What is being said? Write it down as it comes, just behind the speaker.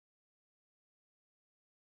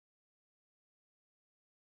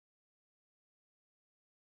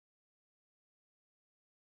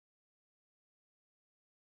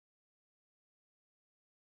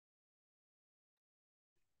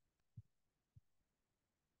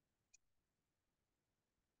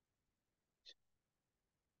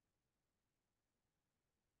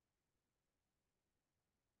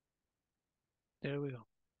There we go.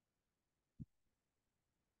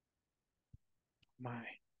 My.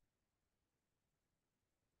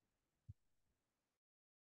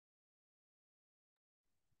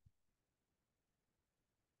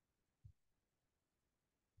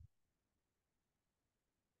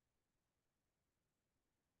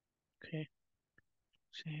 Okay.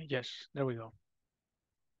 See, yes, there we go.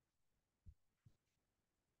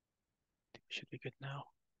 Should be good now.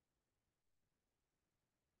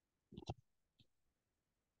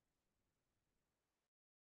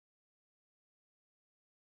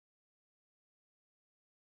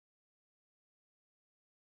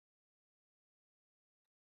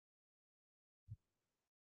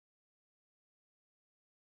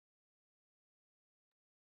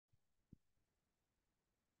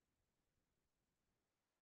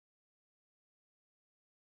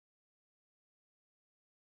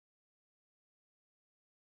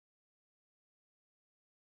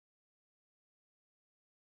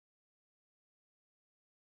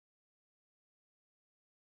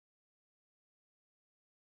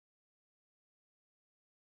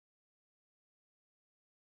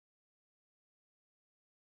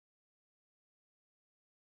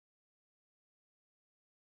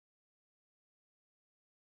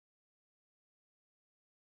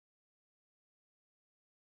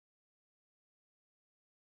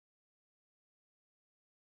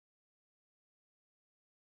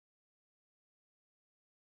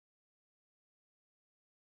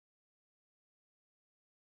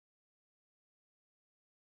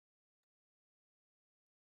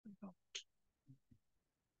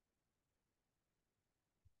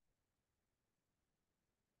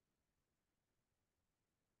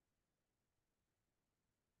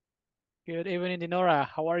 Good evening, Dinora.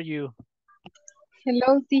 How are you?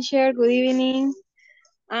 Hello, teacher. Good evening.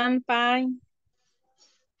 I'm fine.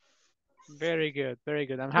 Very good, very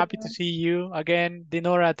good. I'm happy to see you again,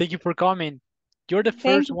 Dinora. Thank you for coming. You're the Thank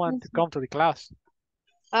first you, one to teacher. come to the class.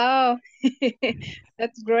 Oh,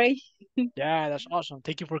 that's great. Yeah, that's awesome.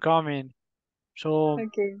 Thank you for coming. So,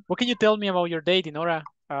 Okay. what can you tell me about your day, Dinora?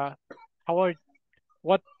 How are?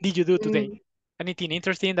 What did you do today? Mm, Anything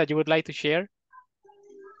interesting that you would like to share?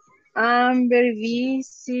 I'm very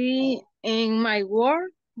busy in my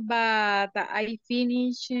work, but I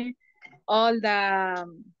finish all the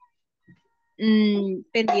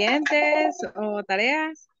pendientes o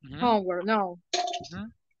tareas. Hmm. Homework, no. Hmm.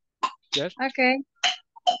 Yes. Okay.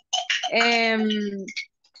 Um,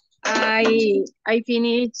 I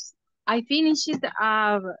finished. I finished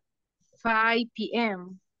at 5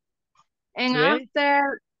 p.m. And Today?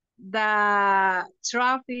 after the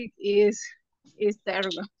traffic is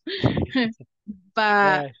terrible.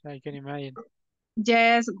 But Yes, I can imagine.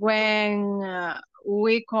 just when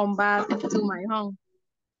we come back to my home,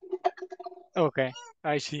 Okay,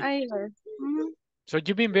 I see. I mhm, So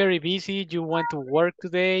you've been very busy. You went to work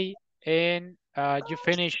today, and you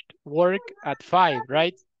finished work at 5,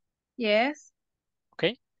 right? yes,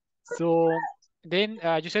 Okay. So then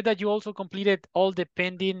you said that you also completed all the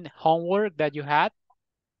pending homework that you had.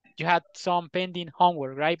 You had some pending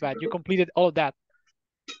homework, right? But you completed all that.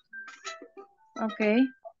 okay,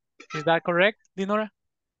 Is that correct, Dinora?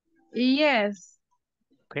 yes,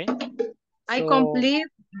 Okay. I So, complete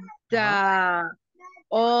uh-huh, the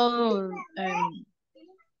all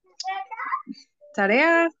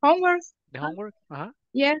tareas, homework. the homework. Uh-huh.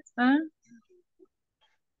 Yes,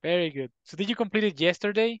 Very good. So did you complete it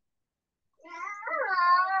yesterday?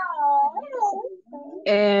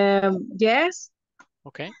 yes,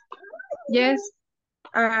 Okay. yes.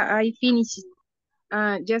 I finished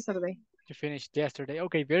yesterday. You finished yesterday.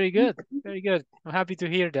 Okay, very good. Very good. I'm happy to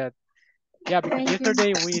hear that. Yeah, because Thank you.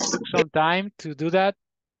 yesterday we took some time to do that.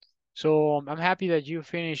 So I'm happy that you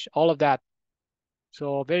finished all of that.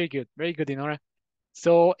 So very good, Dinora.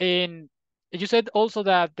 So in you said also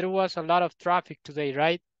that there was a lot of traffic today,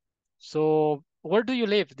 right? So where do you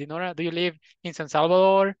live, Dinora? Do you live in San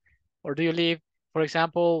Salvador, or do you live, for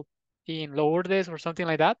example, in Lourdes or something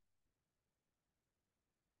like that,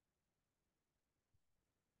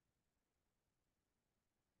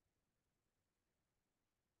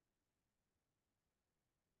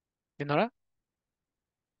 Dinora?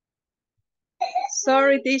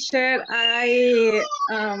 Sorry, teacher. I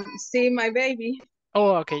see my baby.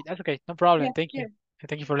 Oh, okay, that's okay, no problem. Yes, Thank you. yes.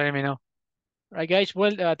 Thank you for letting me know. Right, guys.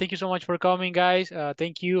 Well, thank you so much for coming, guys.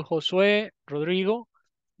 Thank you, Josue, Rodrigo.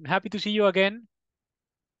 I'm happy to see you again.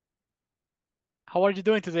 How are you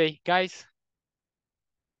doing today, guys?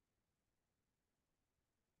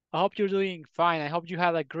 I hope you're doing fine. I hope you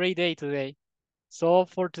had a great day today. So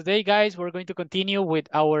for today, guys, we're going to continue with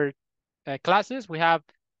our classes. We have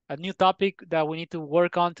a new topic that we need to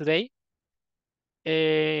work on today.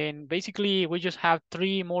 And basically, we just have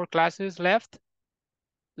 3 more classes left,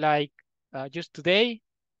 like just today,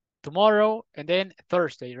 tomorrow, and then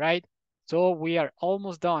Thursday, right? So we are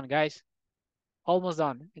almost done, guys. Almost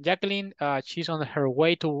done. Jacqueline, she's on her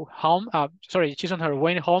way to home. Sorry, she's on her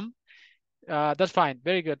way home. That's fine.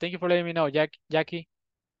 Very good. Thank you for letting me know, Jackie.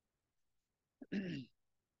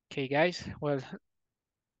 Okay, guys. Well,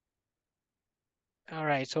 all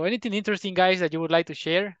right. So anything interesting, guys, that you would like to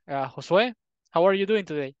share? Josue, how are you doing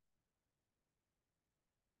today?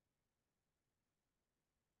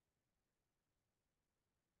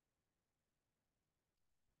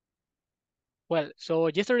 Well, so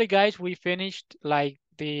yesterday, guys, we finished like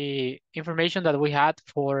the information that we had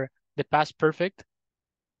for the past perfect.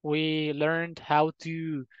 We learned how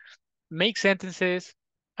to make sentences,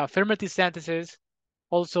 affirmative sentences,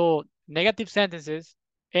 also negative sentences,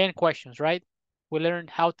 and questions, right? We learned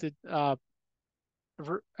how to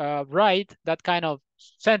write that kind of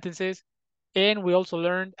sentences, and we also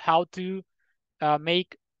learned how to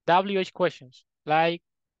make WH questions, like,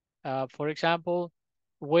 for example,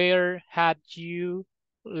 where had you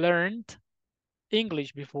learned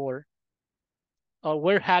English before? Or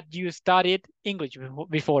where had you studied English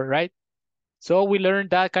before, right? So we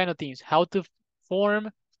learned that kind of things, how to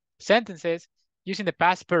form sentences using the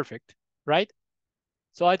past perfect, right?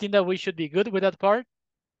 So I think that we should be good with that part.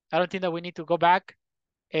 I don't think that we need to go back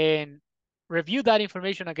and review that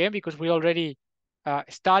information again because we already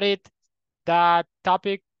studied that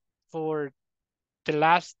topic for the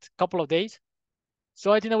last couple of days.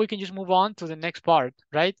 So I think that we can just move on to the next part,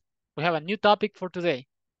 right? We have a new topic for today.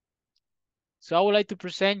 So I would like to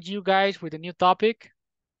present you guys with a new topic.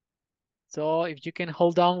 So if you can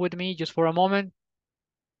hold on with me just for a moment,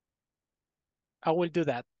 I will do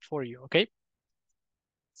that for you, okay?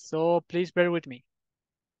 So please bear with me.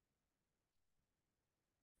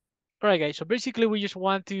 All right, guys. So basically, we just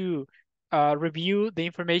want to review the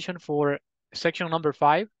information for section number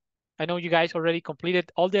 5. I know you guys already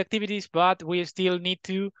completed all the activities, but we still need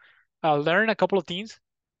to learn a couple of things.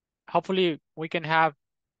 Hopefully, we can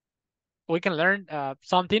learn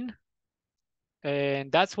something,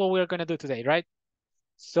 and that's what we're gonna do today, right?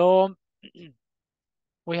 So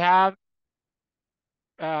we have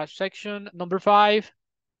section number 5,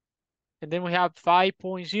 and then we have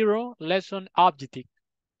 5.0 lesson objective.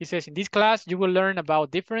 It says in this class you will learn about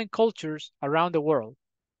different cultures around the world.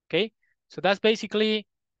 Okay, so that's basically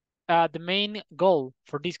the main goal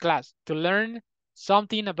for this class, to learn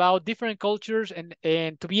something about different cultures and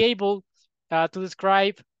to be able to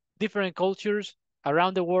describe different cultures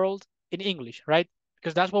around the world in English, right?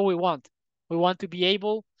 Because that's what we want. We want to be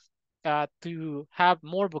able to have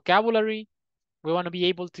more vocabulary. We want to be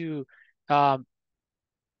able to um,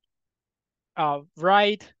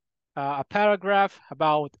 write a paragraph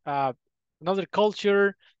about another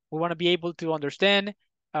culture. We want to be able to understand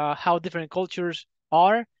how different cultures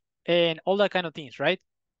are and all that kind of things, right?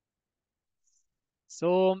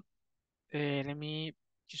 So let me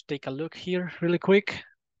just take a look here really quick.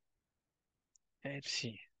 Let's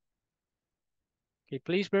see. Okay,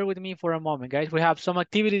 please bear with me for a moment, guys. We have some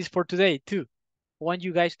activities for today too. I want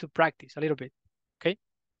you guys to practice a little bit. Okay.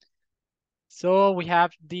 So we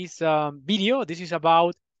have this video. This is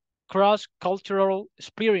about cross-cultural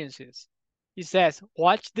experiences. It says,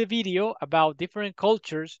 watch the video about different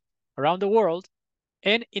cultures around the world,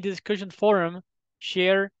 and in the discussion forum,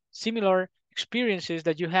 share similar experiences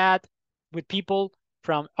that you had with people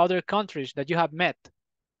from other countries that you have met.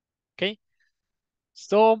 Okay.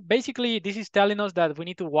 So basically, this is telling us that we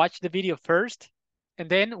need to watch the video first, and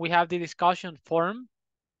then we have the discussion forum,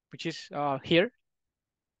 which is here.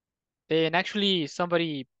 And actually,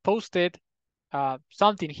 somebody posted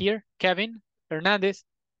something here. Kevin Hernandez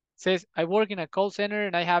says, I work in a call center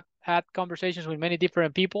and I have had conversations with many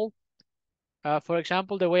different people. For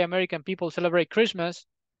example, the way American people celebrate Christmas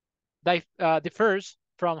differs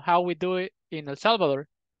from how we do it in El Salvador.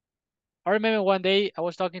 I remember one day I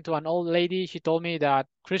was talking to an old lady. She told me that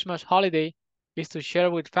Christmas holiday is to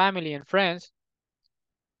share with family and friends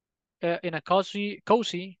in a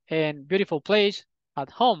cozy and beautiful place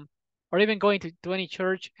at home, or even going to any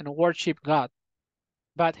church and worship God.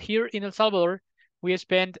 But here in El Salvador, we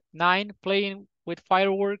spend 9 playing with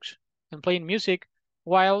fireworks and playing music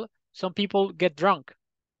while some people get drunk.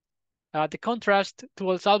 The contrast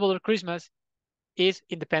to El Salvador Christmas is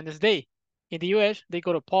Independence Day. In the US, they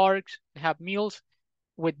go to parks and have meals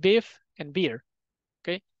with beef and beer.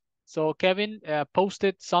 Okay, so Kevin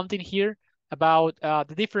posted something here about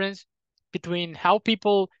the difference between how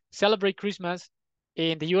people celebrate Christmas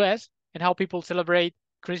in the US and how people celebrate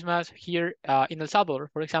Christmas here in El Salvador,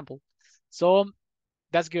 for example. So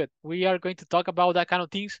that's good. We are going to talk about that kind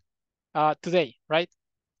of things today, right?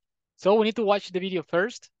 So we need to watch the video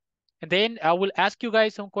first, and then I will ask you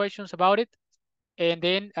guys some questions about it, and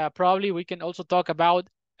then probably we can also talk about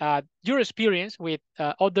your experience with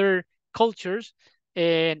other cultures,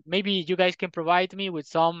 and maybe you guys can provide me with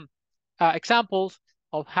some examples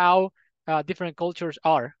of how different cultures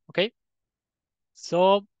are, okay?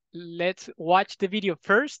 So let's watch the video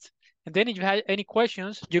first, and then if you have any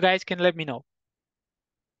questions, you guys can let me know.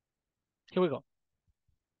 Here we go.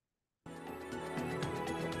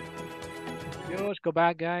 Just go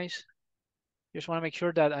back, guys. Just want to make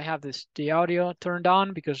sure that I have the audio turned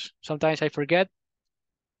on because sometimes I forget.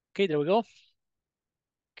 Okay, there we go.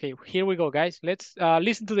 Okay, here we go, guys. Let's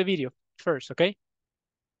listen to the video first, okay?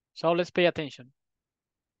 So let's pay attention.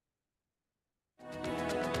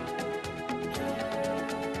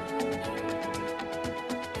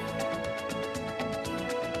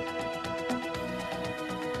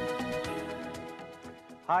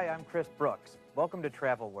 Hi, I'm Chris Brooks. Welcome to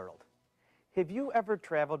Travel World. Have you ever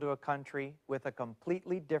traveled to a country with a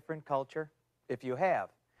completely different culture? If you have,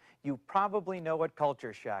 you probably know what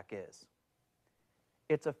culture shock is.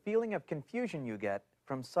 It's a feeling of confusion you get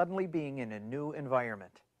from suddenly being in a new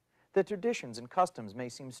environment. The traditions and customs may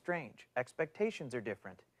seem strange. Expectations are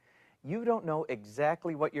different. You don't know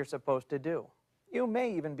exactly what you're supposed to do. You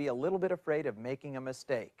may even be a little bit afraid of making a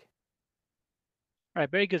mistake. All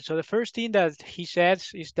right, very good. So the first thing that he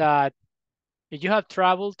says is that if you have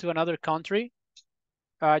traveled to another country,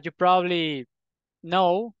 you probably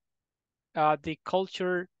know the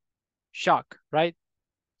culture shock, right?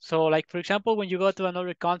 So like, for example, when you go to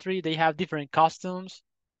another country, they have different customs.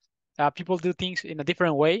 People do things in a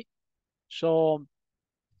different way. So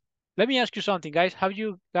let me ask you something, guys. Have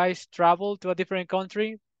you guys traveled to a different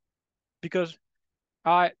country? Because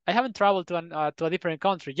I haven't traveled to a different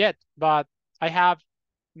country yet, but I have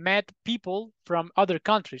met people from other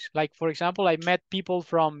countries. Like, for example, I met people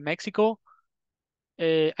from Mexico.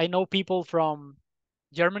 I know people from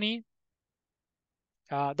Germany,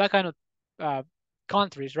 that kind of uh,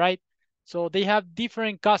 countries, right? So they have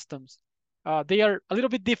different customs. They are a little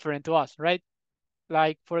bit different to us, right?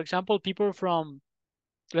 Like, for example, people from,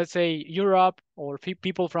 let's say, Europe or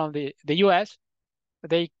people from the US,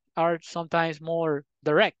 they are sometimes more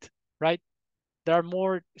direct, right? They are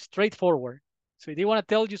more straightforward. So if they want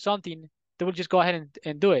to tell you something, they will just go ahead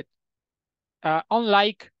and do it.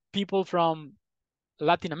 Unlike people from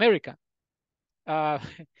Latin America. Uh,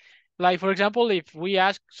 like, for example, if we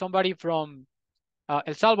ask somebody from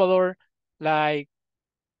El Salvador, like,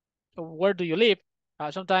 where do you live?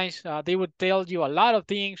 Sometimes they would tell you a lot of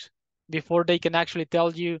things before they can actually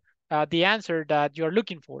tell you the answer that you're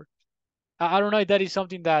looking for. I don't know if that is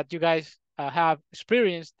something that you guys have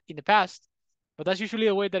experienced in the past, but that's usually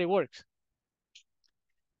the way that it works.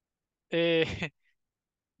 Eh,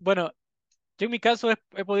 bueno, yo en mi caso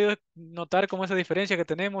he podido notar como esa diferencia que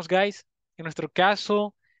tenemos, guys. En nuestro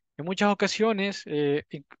caso, en muchas ocasiones,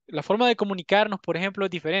 la forma de comunicarnos, por ejemplo,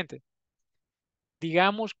 es diferente.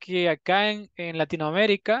 Digamos que acá en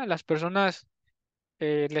Latinoamérica, las personas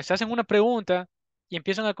les hacen una pregunta y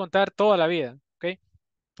empiezan a contar toda la vida, ¿ok?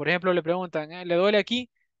 Por ejemplo, le preguntan, ¿le duele aquí?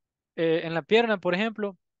 En la pierna, por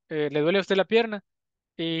ejemplo, ¿le duele a usted la pierna?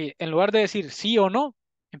 Y en lugar de decir sí o no,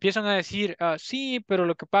 empiezan a decir, sí, pero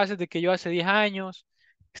lo que pasa es de que yo hace 10 años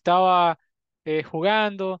estaba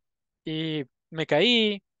jugando y me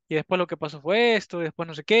caí y después lo que pasó fue esto y después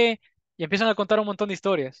no sé qué, y empiezan a contar un montón de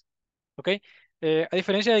historias, ¿ok? A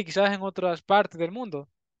diferencia de quizás en otras partes del mundo,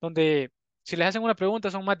 donde si les hacen una pregunta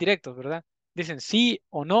son más directos, ¿verdad? Dicen sí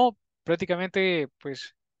o no, prácticamente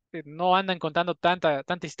pues no andan contando tanta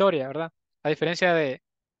historia, ¿verdad? A diferencia de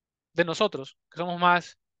nosotros, que somos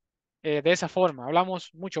más de esa forma, hablamos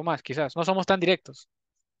mucho más quizás, no somos tan directos.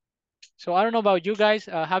 So I don't know about you guys,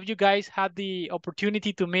 have you guys had the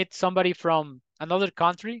opportunity to meet somebody from another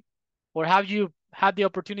country? Or have you had the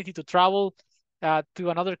opportunity to travel to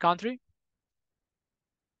another country?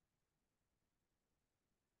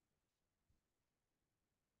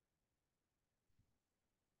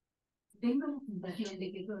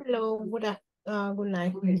 Hello, good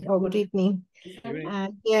night or good evening.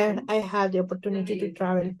 Yeah, I had the opportunity to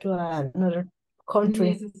travel to another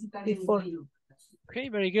country before. Okay,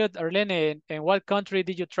 very good. Arlene, and what country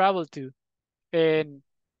did you travel to? And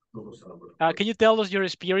can you tell us your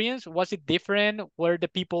experience? Was it different? Were the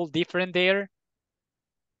people different there?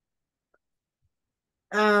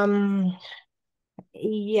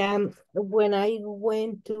 Yeah, when I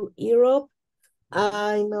went to Europe,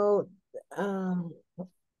 I know, I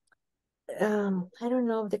don't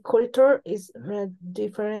know, the culture is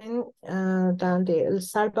different than the El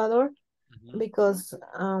Salvador. because,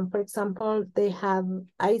 for example,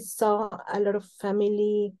 I saw a lot of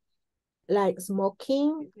family like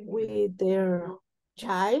smoking with their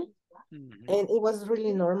child, and it was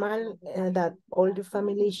really normal that all the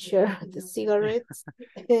family share the cigarettes,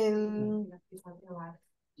 and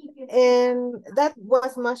that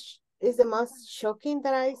is the most shocking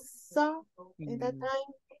that I saw in that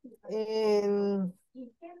time. And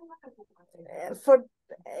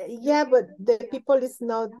but the people is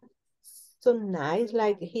not so nice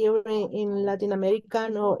like here in Latin America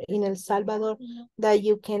or in El Salvador, that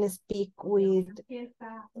you can speak with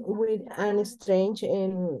an strange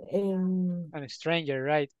and a stranger,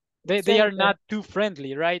 right? They are stranger. not too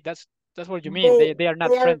friendly, right? That's what you mean. They are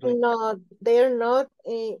not friendly. They are not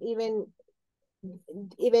even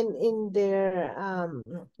in their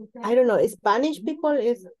I don't know, Spanish people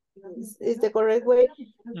is the correct way.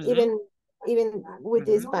 Even with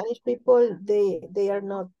the Spanish people, they are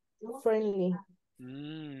not friendly.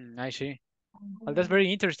 I see. Well, that's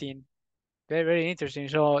very interesting. Very, very interesting.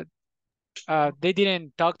 So, they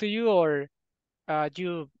didn't talk to you, or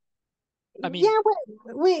you? I mean, Yeah,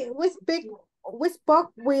 we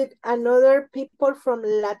spoke with another people from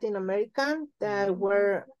Latin America that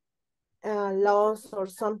were lost or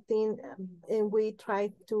something, and we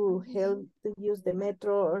tried to help to use the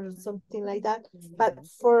metro or something like that. But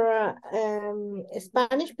for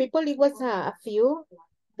Spanish people, it was a few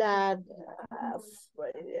that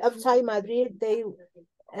outside Madrid, they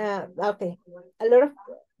okay, a lot of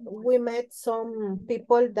we met some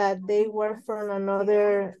people that they were from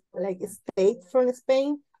another like state from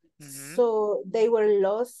Spain, so they were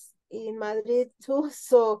lost in Madrid too.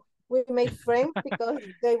 So we made friends because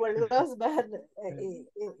they were lost, but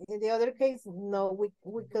in the other case, no,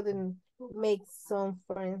 we couldn't make some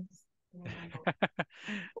friends.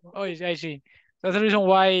 oh, I see. That's the reason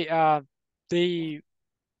why they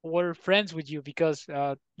were friends with you, because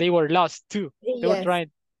they were lost too. They were Yes,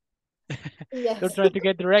 trying they're yes, trying to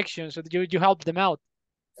get directions, so you helped them out.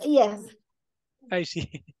 yes. I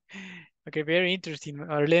see. Okay, very interesting,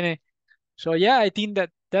 Arlene. So yeah, I think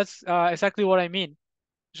that's exactly what I mean.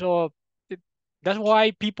 So it, that's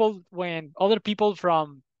why people, when other people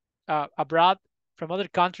from abroad, from other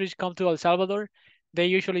countries come to El Salvador, they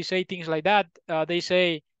usually say things like that. They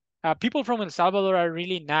say people from El Salvador are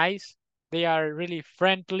really nice. They are really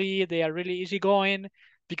friendly. They are really easygoing,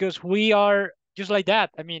 because we are just like that.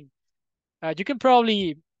 I mean, you can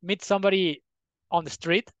probably meet somebody on the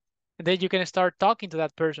street, and then you can start talking to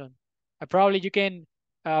that person. Probably you can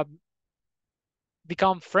uh,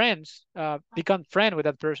 become friend with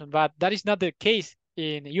that person, but that is not the case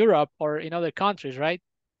in Europe or in other countries, right?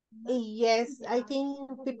 Yes, I think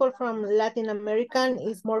people from Latin American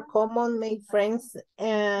is more common make friends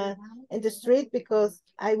in the street, because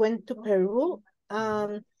I went to Peru.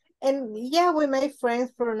 And yeah, we made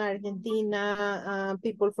friends from Argentina,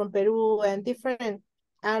 people from Peru and different.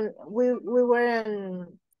 And we were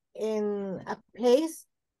in a place,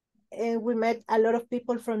 and we met a lot of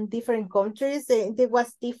people from different countries. And it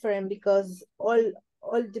was different because all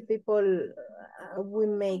the people we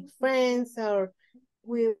make friends, or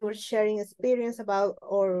we were sharing experience about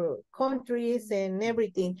our countries and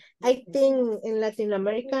everything. I think in Latin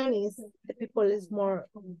American is the people is more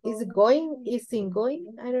easy going.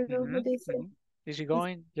 I don't know how they say. Easy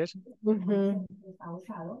going, yes. Mm-hmm.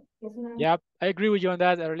 Yeah, I agree with you on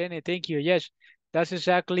that, Arlene. Thank you. Yes, that's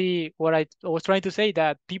exactly what I was trying to say,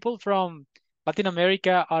 that people from Latin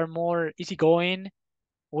America are more easygoing.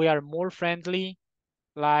 We are more friendly.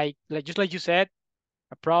 Like just like you said,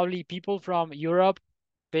 probably people from Europe,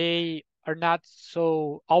 they are not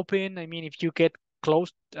so open. I mean, if you get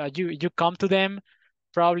close, you come to them,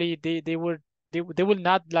 probably they will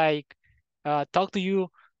not like talk to you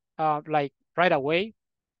like right away,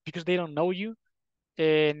 because they don't know you,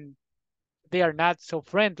 and they are not so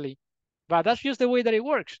friendly. But that's just the way that it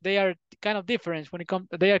works. They are kind of different when it comes.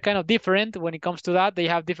 They are kind of different when it comes to that. They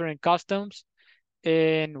have different customs,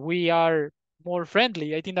 and we are more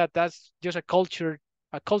friendly. I think that that's just a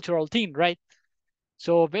cultural thing, right?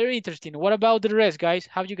 So very interesting. What about the rest, guys?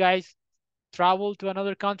 Have you guys traveled to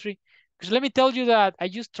another country? Because let me tell you that I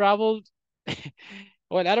just traveled.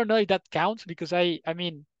 Well, I don't know if that counts, because I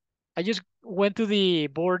mean, I just went to the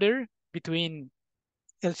border between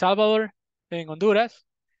El Salvador and Honduras.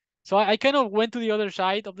 So I kind of went to the other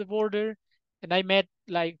side of the border, and I met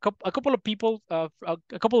like a couple of people, a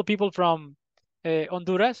couple of people from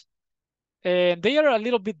Honduras, and they are a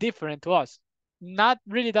little bit different to us. Not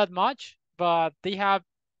really that much, but they have.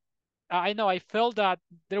 I know I felt that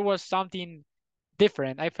there was something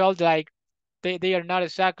different. I felt like they are not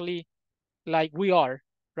exactly like we are,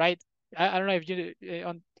 right? I don't know if you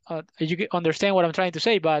you understand what I'm trying to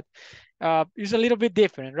say, but it's a little bit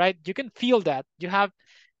different, right? You can feel that. You have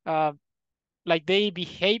like they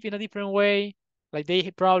behave in a different way, like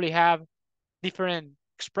they probably have different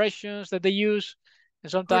expressions that they use,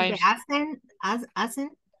 and Or the sometimes accent, as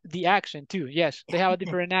accent. the accent too. Yes, they have a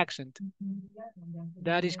different accent.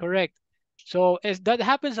 That is correct. So that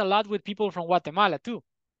happens a lot with people from Guatemala too.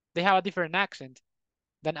 They have a different accent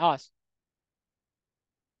than us.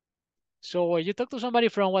 So when you talk to somebody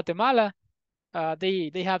from Guatemala,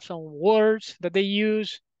 they have some words that they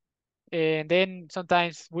use, and then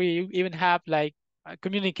sometimes we even have like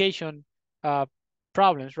communication uh,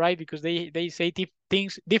 problems, right? Because they say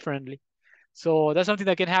things differently. So that's something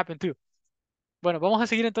that can happen too. Bueno, vamos a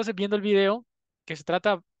seguir entonces viendo el video que se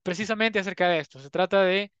trata precisamente acerca de esto. Se trata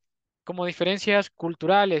de como diferencias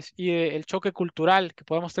culturales y el choque cultural que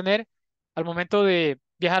podemos tener al momento de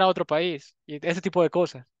viajar a otro país y ese tipo de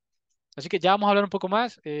cosas. Así que ya vamos a hablar un poco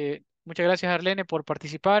más. Muchas gracias, Arlene, por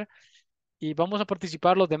participar y vamos a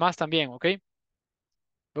participar los demás también, ¿ok?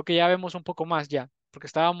 Creo que ya vemos un poco más ya, porque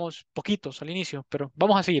estábamos poquitos al inicio, pero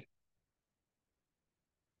vamos a seguir.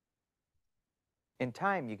 In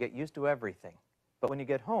time, you get used to everything. But when you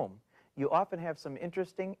get home, you often have some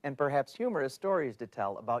interesting and perhaps humorous stories to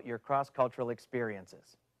tell about your cross-cultural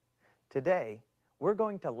experiences. Today, we're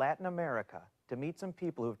going to Latin America to meet some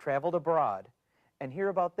people who've traveled abroad and hear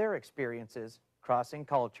about their experiences crossing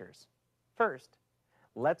cultures. First,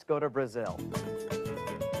 let's go to Brazil.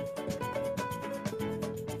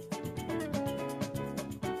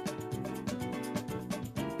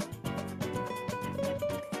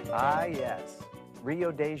 Ah, yes,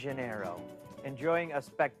 Rio de Janeiro. Enjoying a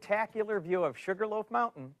spectacular view of Sugarloaf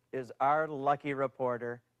Mountain is our lucky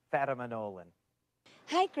reporter, Fatima Nolan.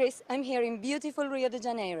 Hi, Chris. I'm here in beautiful Rio de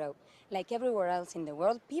Janeiro. Like everywhere else in the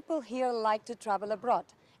world, people here like to travel abroad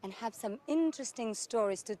and have some interesting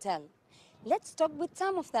stories to tell. Let's talk with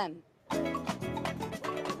some of them.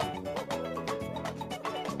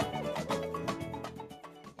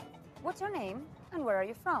 What's your name and where are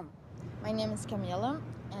you from? My name is Camilla,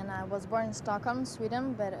 and I was born in Stockholm,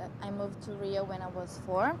 Sweden, but I moved to Rio when I was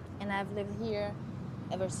 4, and I've lived here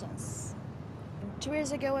ever since. 2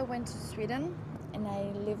 years ago, I went to Sweden, and I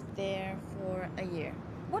lived there for a year.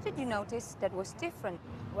 What did you notice that was different?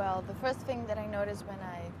 Well, the first thing that I noticed when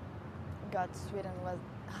I got to Sweden was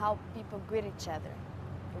how people greet each other.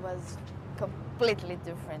 It was completely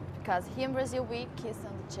different, because here in Brazil, we kiss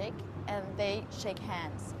on the cheek, and they shake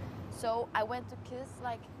hands. So I went to kiss,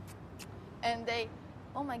 and they,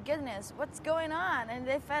 oh my goodness, what's going on? And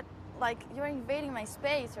they felt like you're invading my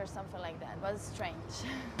space or something like that. It was strange.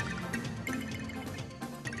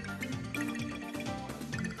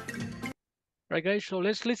 Right, guys, so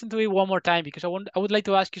let's listen to it one more time because I would like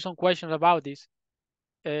to ask you some questions about this.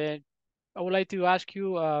 I would like to ask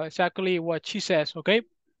you exactly what she says, okay?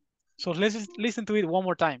 So let's listen to it one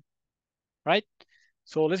more time, right?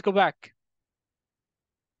 So let's go back.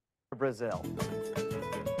 Brazil.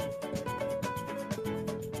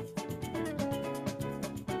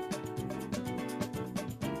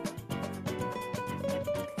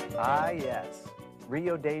 Ah, yes,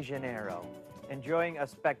 Rio de Janeiro. Enjoying a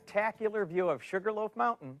spectacular view of Sugarloaf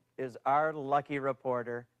Mountain is our lucky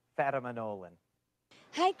reporter, Fatima Nolan.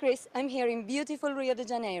 Hi, Chris. I'm here in beautiful Rio de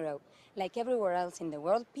Janeiro. Like everywhere else in the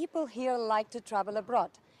world, people here like to travel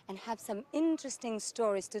abroad and have some interesting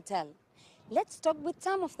stories to tell. Let's talk with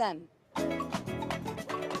some of them.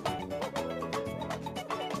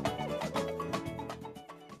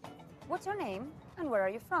 What's your name and where are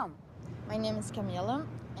you from? My name is Camilla,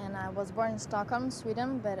 and I was born in Stockholm,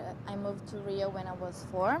 Sweden, but I moved to Rio when I was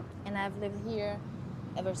 4, and I've lived here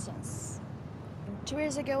ever since. 2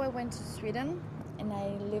 years ago, I went to Sweden, and I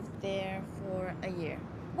lived there for a year.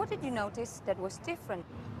 What did you notice that was different?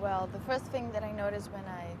 Well, the first thing that I noticed when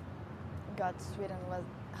I got to Sweden was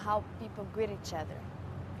how people greet each other.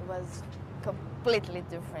 It was completely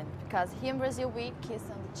different, because here in Brazil, we kiss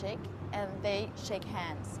on the cheek, and they shake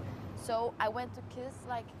hands. So I went to kiss,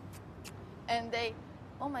 and they,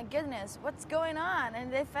 oh my goodness, what's going on?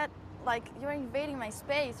 And they felt like you're invading my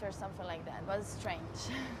space or something like that. It was strange.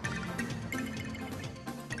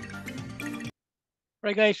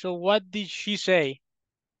 Right, guys, so what did she say?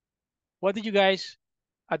 What did you guys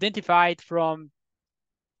identify from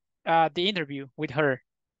the interview with her?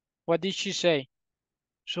 What did she say?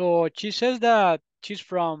 So she says that she's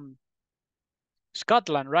from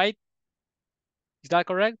Scotland, right? Is that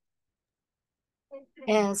correct?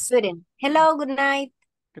 Sweden. Hello, good night.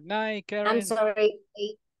 Good night, Karen. I'm sorry.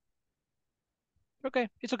 Okay,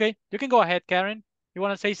 it's okay. You can go ahead, Karen. You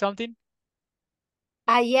want to say something?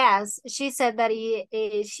 Yes, she said that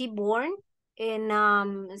she born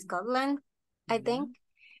in Scotland, I think.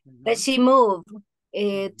 Mhm. But she moved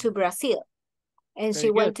to Brazil, and Very she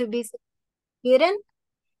good. went to visit student,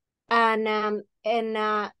 and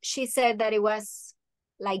she said that it was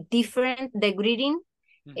like different, the greeting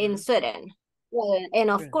in Mhm. Sweden. Well, and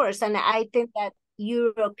of Good. course, and I think that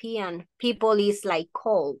European people is like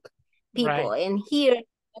cold people, Right. and here in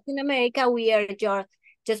Latin America we are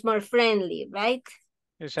just more friendly, right?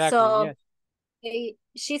 Exactly. So Yes.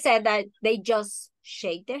 she said that they just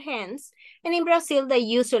shake their hands, and in Brazil they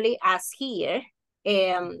usually, as here,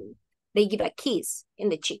 they give a kiss in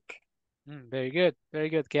the cheek. Very good. Very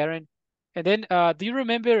good, Karen. And then, do you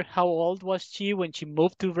remember how old was she when she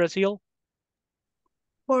moved to Brazil?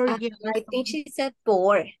 4 years. I think she said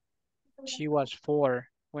 4. She was 4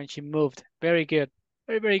 when she moved. Very good.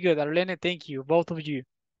 Very, very good. Arlene, thank you, both of you.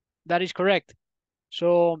 That is correct.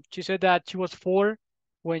 So she said that she was 4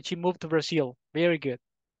 when she moved to Brazil. Very good.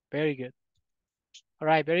 Very good. All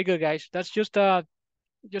right, very good, guys. That's just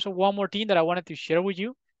one more thing that I wanted to share with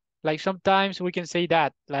you. Like sometimes we can say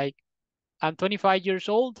that, like I'm 25 years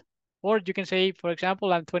old, or you can say, for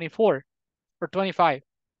example, I'm 24 or 25,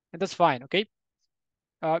 and that's fine. Okay.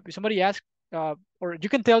 If somebody asks, or you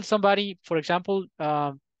can tell somebody, for example,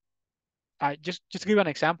 just to give an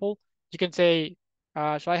example, you can say,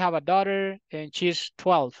 so I have a daughter and she's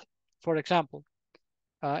 12, for example.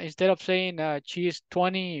 Instead of saying she's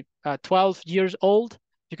 12 years old,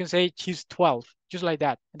 you can say she's 12, just like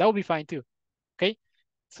that. And that would be fine too. Okay.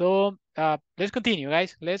 So let's continue,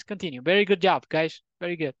 guys. Let's continue. Very good job, guys.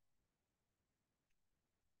 Very good.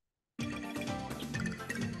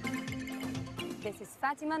 This is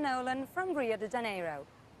Fatima Nolan from Rio de Janeiro.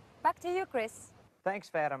 Back to you, Chris. Thanks,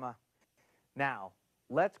 Fatima. Now,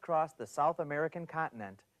 let's cross the South American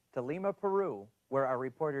continent to Lima, Peru, where our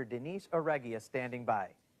reporter Denise Oregui is standing by.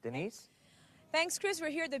 Denise? Thanks, Chris. We're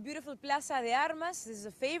here at the beautiful Plaza de Armas. This is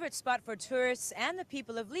a favorite spot for tourists and the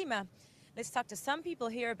people of Lima. Let's talk to some people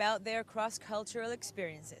here about their cross-cultural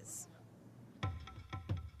experiences.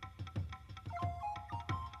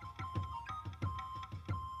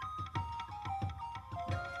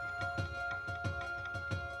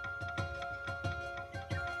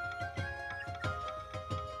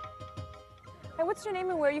 Hey, what's your name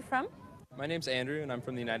and where are you from? My name's Andrew, and I'm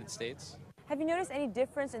from the United States. Have you noticed any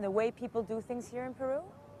difference in the way people do things here in Peru?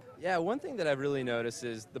 Yeah, one thing that I've really noticed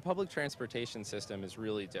is the public transportation system is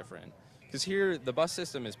really different. Because here, the bus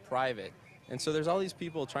system is private, and so there's all these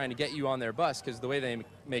people trying to get you on their bus, because the way they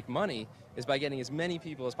make money is by getting as many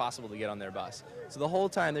people as possible to get on their bus. So the whole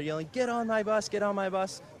time they're yelling, get on my bus,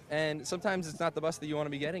 and sometimes it's not the bus that you want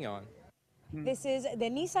to be getting on. This is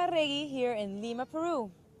Denise Arregui here in Lima, Peru.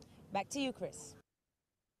 Back to you, Chris.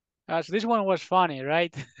 So this one was funny,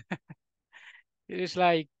 right? It is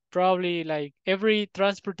like probably like every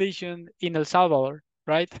transportation in El Salvador,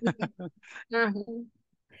 right? Mhm.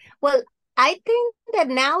 Well, I think that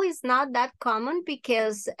now is not that common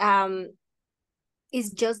because it's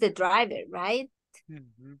just the driver, right?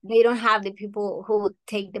 Mhm. They don't have the people who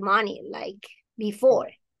take the money like before.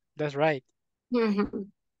 That's right.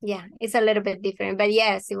 Yeah, it's a little bit different, but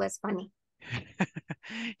yes, it was funny.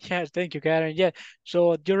 Yes, thank you, Karen. Yeah,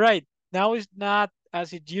 so you're right. Now it's not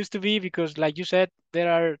as it used to be because, like you said,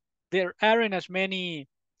 there aren't as many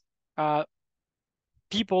uh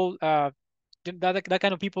people that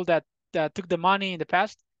kind of people that took the money in the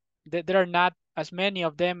past. There are not as many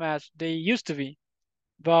of them as they used to be,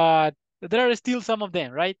 but there are still some of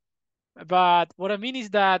them, right? But what I mean is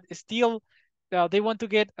that still they want to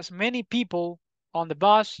get as many people on the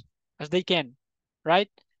bus as they can, right?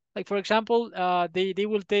 Like for example, they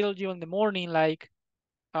will tell you in the morning like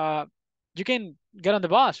uh, you can get on the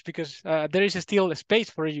bus because there is still a space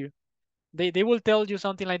for you. They will tell you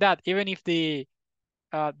something like that, even if the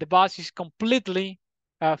bus is completely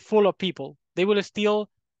full of people. They will still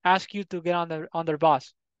ask you to get on their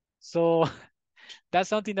bus. So that's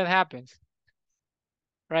something that happens.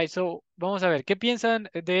 Right, so vamos a ver, ¿qué piensan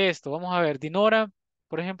de esto? Vamos a ver, Dinora,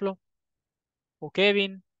 por ejemplo, o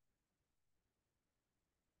Kevin.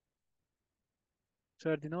 A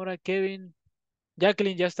ver, Dinora, Kevin.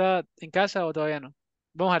 Jacqueline, ¿ya está en casa o todavía no?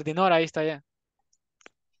 Vamos a ver, Dinora, ahí está ya.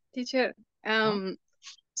 Teacher, Huh?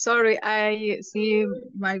 sorry, I see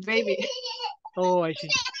my baby. Oh, I see.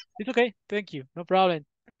 It's okay, thank you. No problem.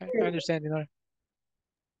 I understand, Dinora.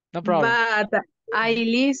 No problem. But I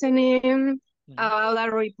listening Mhm. about the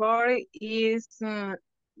report is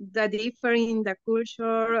the difference in the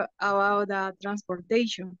culture about the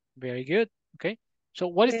transportation. Very good. Okay. So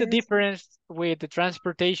what is the Yes. difference with the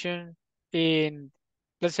transportation in,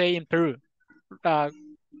 let's say, in Peru, uh,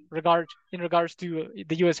 in regards to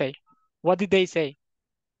the USA? What did they say?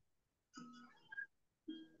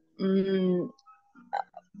 Mm,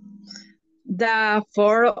 the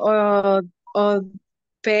four or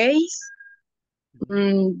pays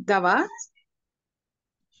the bus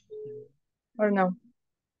or no?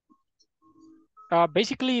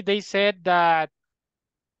 Basically, they said that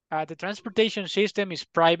the transportation system is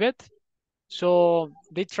private, so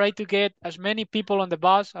they try to get as many people on the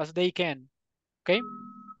bus as they can. Okay,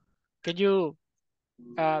 can you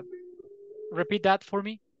repeat that for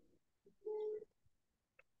me?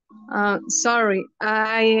 Sorry,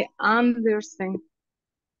 I understand.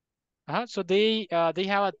 So they have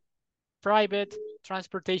a private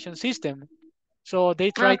transportation system, so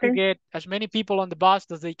they try to Okay. get as many people on the bus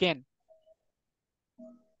as they can.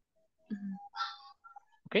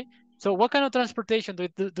 Okay, so what kind of transportation do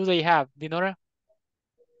they have, Dinora?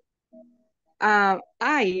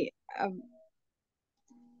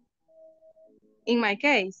 In my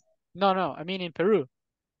case. No, I mean in Peru.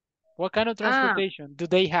 What kind of transportation do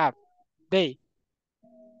they have? They.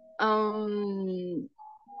 A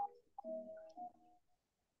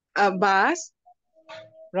bus.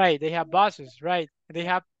 Right, they have buses, right? They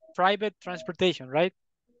have private transportation, right?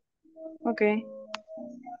 Okay.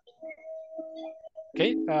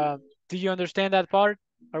 Okay, do you understand that part?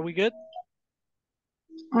 Are we good?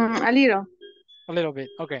 A little. A little bit,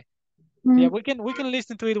 okay. Yeah, we can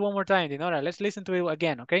listen to it one more time, Dinora. Let's listen to it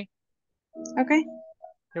again, okay? Okay.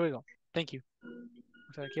 Here we go. Thank you.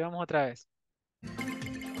 O sea, aquí vamos otra vez.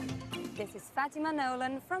 This is Fatima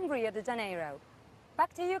Nolan from Rio de Janeiro.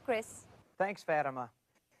 Back to you, Chris. Thanks, Fatima.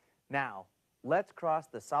 Now, let's cross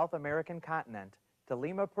the South American continent to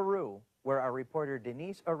Lima, Peru, where our reporter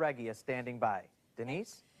Denise Oregui is standing by.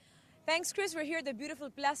 Denise? Thanks, Chris. We're here at the beautiful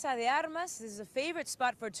Plaza de Armas. This is a favorite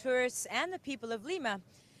spot for tourists and the people of Lima.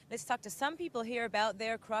 Let's talk to some people here about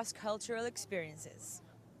their cross-cultural experiences.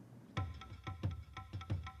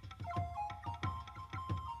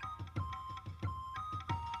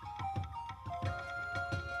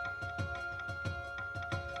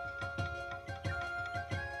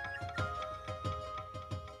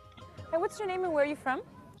 Hey, what's your name and where are you from?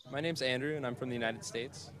 My name's Andrew, and I'm from the United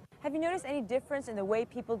States. Have you noticed any difference in the way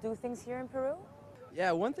people do things here in Peru?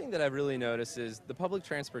 Yeah, one thing that I've really noticed is the public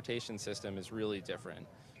transportation system is really different.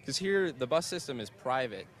 Because here, the bus system is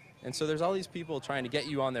private, and so there's all these people trying to get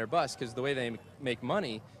you on their bus, because the way they make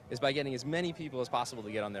money is by getting as many people as possible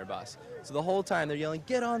to get on their bus. So the whole time they're yelling,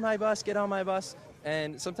 "Get on my bus, get on my bus,"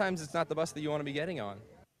 and sometimes it's not the bus that you want to be getting on.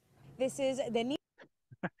 This is the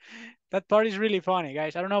That part is really funny,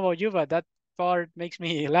 guys. I don't know about you, but that part makes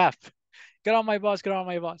me laugh. Get on my bus, get on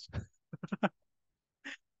my bus.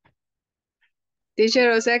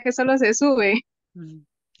 Teacher, o sea que solo se sube.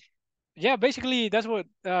 Yeah, basically that's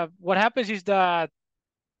what happens is that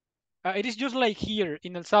it is just like here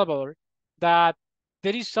in El Salvador, that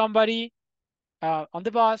there is somebody on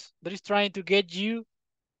the bus that is trying to get you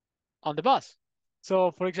on the bus.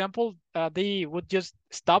 So, for example, they would just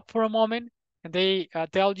stop for a moment and they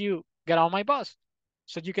tell you, get on my bus.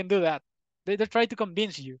 So you can do that. They try to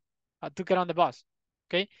convince you to get on the bus.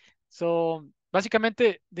 Okay. So,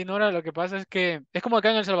 básicamente, Dinora, lo que pasa es que es como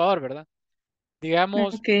acá en El Salvador, ¿verdad?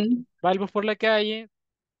 Digamos, Okay. va el bus por la calle,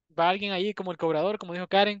 va alguien ahí como el cobrador, como dijo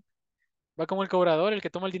Karen, va como el cobrador, el que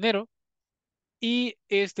toma el dinero, y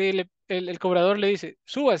el cobrador le dice,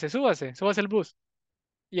 súbase el bus.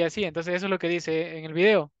 Y así, entonces eso es lo que dice en el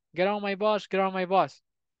video. Get on my bus, get on my bus.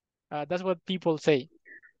 That's what people say.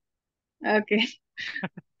 Okay.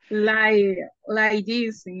 like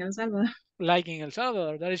this in El Salvador. Like in El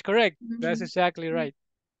Salvador, that is correct. That's exactly right.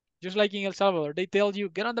 Just like in El Salvador, they tell you,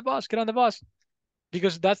 get on the bus,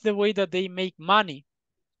 because that's the way that they make money,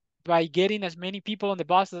 by getting as many people on the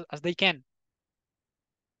bus as they can.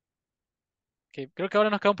 Okay, creo que ahora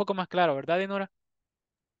nos queda un poco más claro, ¿verdad, Dinora?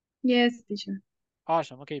 Yes, teacher.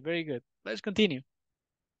 Awesome, okay, very good. Let's continue.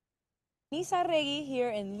 Denise Oregui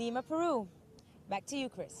here in Lima, Peru. Back to you,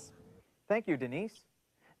 Chris. Thank you, Denise.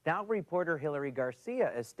 Now reporter Hilary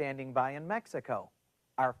Garcia is standing by in Mexico,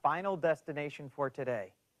 our final destination for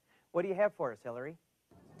today. What do you have for us, Hilary?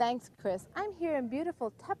 Thanks, Chris. I'm here in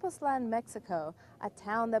beautiful Tepoztlan, Mexico, a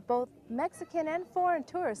town that both Mexican and foreign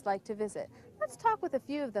tourists like to visit. Let's talk with a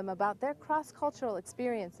few of them about their cross-cultural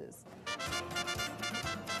experiences.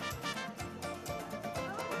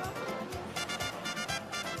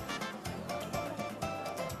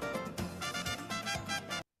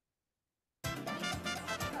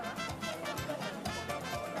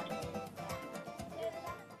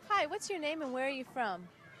 Hi, what's your name and where are you from?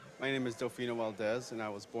 My name is Delfino Valdez, and I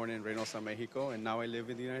was born in Reynosa, Mexico, and now I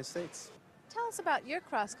live in the United States. Tell us about your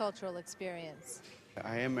cross-cultural experience.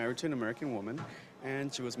 I am married to an American woman,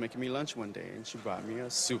 and she was making me lunch one day, and she brought me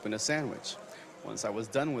a soup and a sandwich. Once I was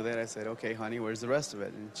done with it, I said, okay, honey, where's the rest of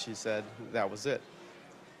it? And she said, that was it.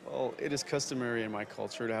 Well, it is customary in my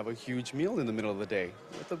culture to have a huge meal in the middle of the day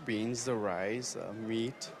with the beans, the rice,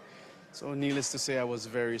 meat. So needless to say, I was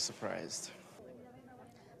very surprised.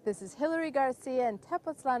 This is Hillary Garcia in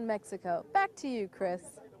Tepoztlan, Mexico. Back to you, Chris.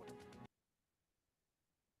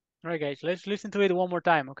 All right, guys, let's listen to it one more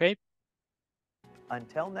time, okay?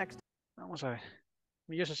 Until next. Vamos a ver. Give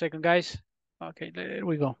me just a second, guys. Okay, there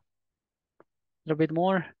we go. A little bit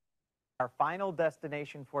more. Our final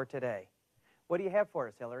destination for today. What do you have for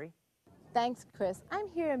us, Hillary? Thanks, Chris. I'm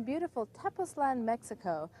here in beautiful Tepoztlan,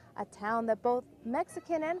 Mexico, a town that both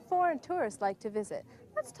Mexican and foreign tourists like to visit.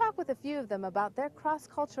 Let's talk with a few of them about their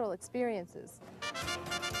cross-cultural experiences.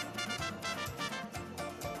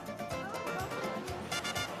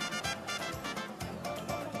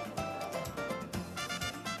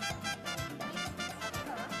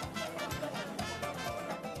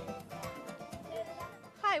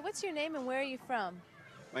 Hi, what's your name and where are you from?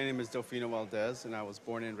 My name is Delfino Valdez, and I was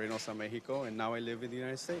born in Reynosa, Mexico, and now I live in the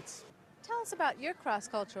United States. Tell us about your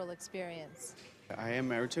cross-cultural experience. I am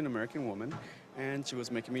married to an American woman, and she was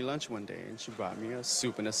making me lunch one day, and she brought me a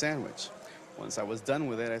soup and a sandwich. Once I was done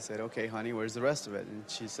with it, I said, okay, honey, where's the rest of it? And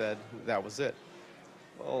she said, that was it.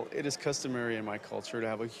 Well, it is customary in my culture to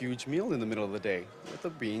have a huge meal in the middle of the day with the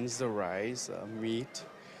beans, the rice, meat.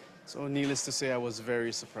 So needless to say, I was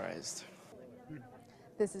very surprised.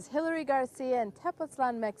 This is Hillary Garcia in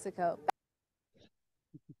Tepoztlan, Mexico.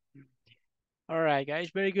 All right,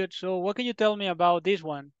 guys, very good. So what can you tell me about this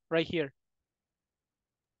one right here?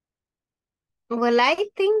 Well, I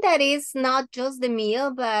think that is not just the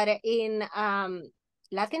meal, but in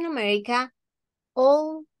Latin America,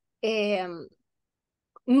 all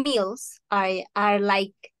meals are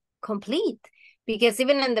like complete, because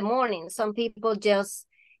even in the morning, some people just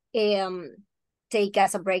take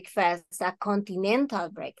as a breakfast a continental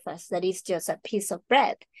breakfast that is just a piece of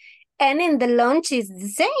bread. And in the lunch is the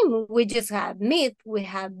same. We just have meat, we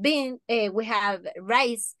have we have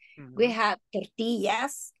rice, we have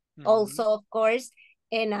tortillas, also, of course,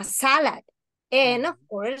 and a salad, and of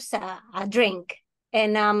course, a drink.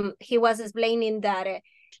 And he was explaining that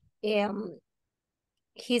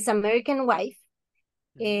his American wife,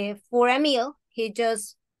 for a meal, he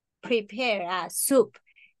just prepared a soup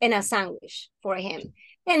and a sandwich for him.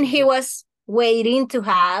 And he was waiting to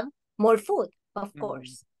have more food, of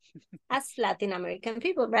course, as Latin American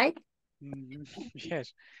people, right?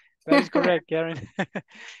 Yes, that is correct, Karen.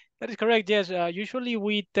 That is correct, yes. Usually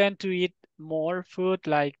we tend to eat more food,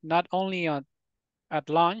 like not only at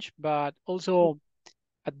lunch, but also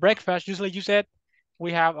at breakfast. Just like you said,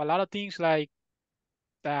 we have a lot of things like,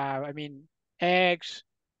 I mean, eggs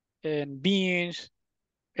and beans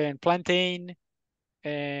and plantain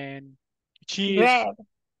and cheese,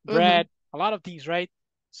 bread, a lot of things, right?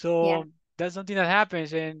 So that's something that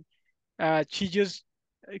happens. And she just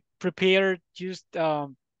prepared just a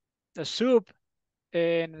soup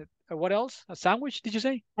and what else? A sandwich, did you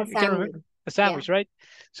say? A I can't sandwich. remember. A sandwich, right?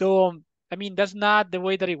 So, I mean, that's not the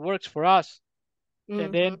way that it works for us.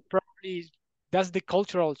 And then probably that's the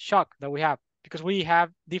cultural shock that we have, because we have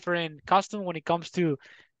different custom when it comes to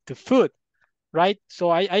food, right? So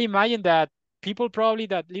I imagine that people probably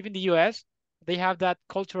that live in the US, they have that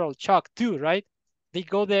cultural shock too, right? They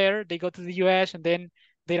go there, they go to the US, and then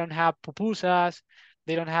they don't have pupusas,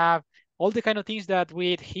 they don't have all the kind of things that we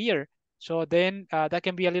eat here. So then that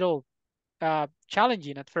can be a little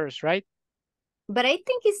challenging at first, right? But I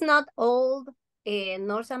think it's not all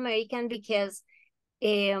North American, because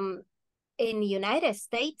in the United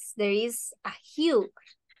States, there is a huge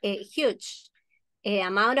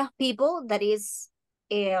amount of people that is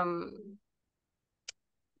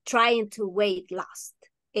trying to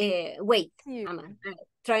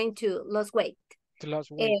trying to lose weight. To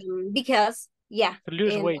lose weight. Because, to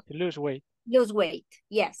lose weight, Lose weight,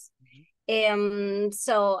 yes.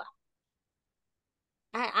 So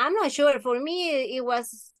I'm not sure. For me, it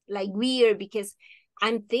was like weird, because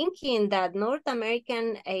I'm thinking that North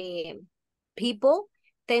American people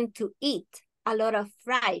tend to eat a lot of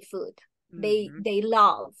fried food. They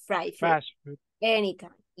love fried food. Fast food. Anytime,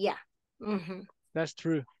 yeah. That's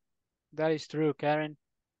true. That is true, Karen.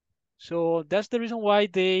 So that's the reason why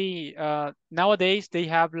they nowadays they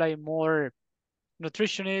have like more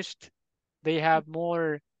nutritionists. They have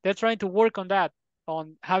more. They're trying to work on that,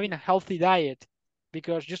 on having a healthy diet,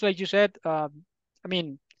 because just like you said, I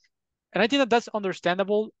mean, and I think that that's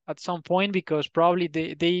understandable at some point, because probably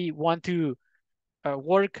they want to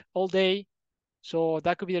work all day. So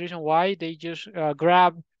that could be the reason why they just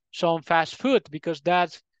grab some fast food, because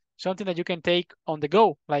that's something that you can take on the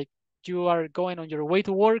go. Like you are going on your way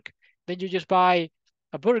to work then you just buy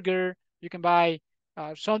a burger. You can buy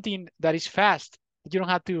something that is fast that you don't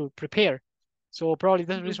have to prepare. So probably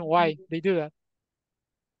that's the reason why they do that.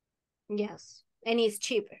 Yes, and it's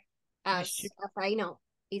cheaper, And it's cheap. as I know,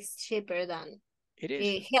 it's cheaper than It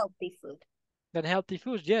is. healthy food. Than healthy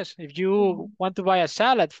foods, yes. If you want to buy a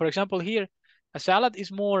salad, for example, here, a salad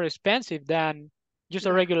is more expensive than just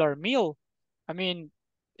a regular meal. I mean,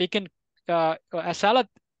 it can a salad.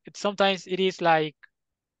 Sometimes it is like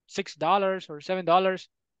 $6 or $7,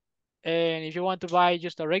 and if you want to buy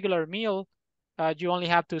just a regular meal, you only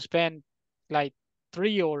have to spend like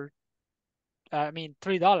 $3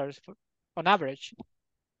 on average.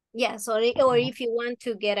 Yes, or if you want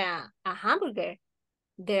to get a hamburger,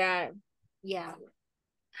 there are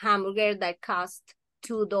hamburger that cost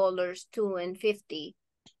 $2, $2.50.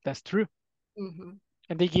 That's true. Mm-hmm.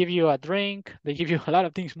 And they give you a drink. They give you a lot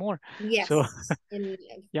of things more. Yes, So, and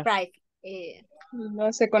yeah. price.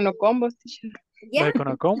 Los econocombos, teacher. Los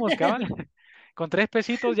econocombos, cabal. Con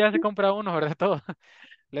 $3 ya se compra uno, ¿verdad? Todo.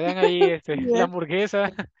 Le dan ahí la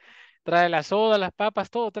hamburguesa, trae la soda, las papas,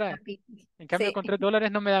 todo trae. En cambio, con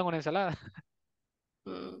 $3 no me dan una ensalada.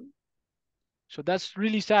 So that's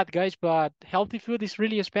really sad, guys, but healthy food is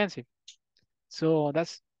really expensive. So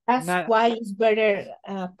that's why it's better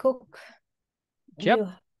cook. Yep.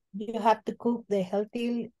 You have to cook with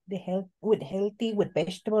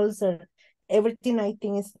vegetables or everything. I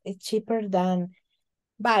think is cheaper than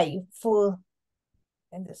buy food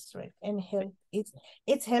in the street, and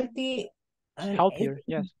it's healthy. And healthier,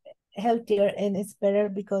 yes. Healthier, and it's better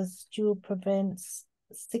because you prevent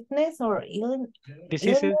sickness or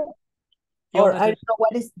diseases. illness. Or I don't know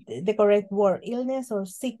what is the correct word, illness or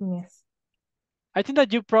sickness. I think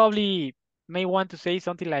that you probably may want to say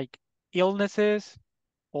something like illnesses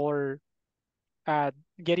or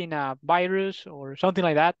getting a virus or something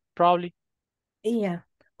like that, probably. Yeah,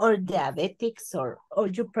 or diabetics, or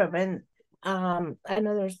you prevent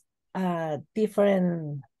another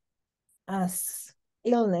different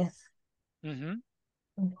illness.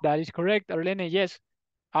 That is correct, Arlene. Yes,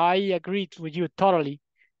 I agree with you totally,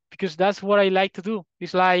 because that's what I like to do.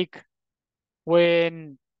 It's like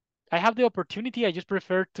when I have the opportunity, I just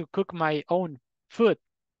prefer to cook my own food,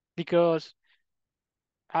 because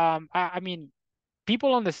I mean,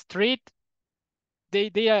 people on the street, they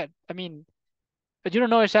are, I mean, you don't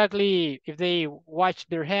know exactly if they wash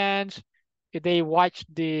their hands, if they wash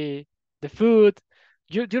the food.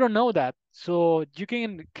 You don't know that, so you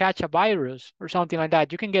can catch a virus or something like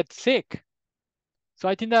that. You can get sick. So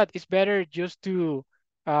I think that it's better just to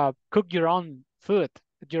cook your own food,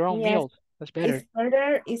 your own meals. That's better. It's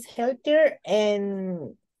better, it's healthier,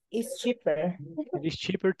 and it's cheaper. And it's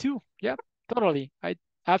cheaper too. Yeah, totally.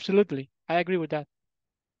 Absolutely, I agree with that.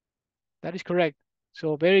 That is correct.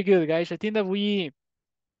 So very good, guys. I think that we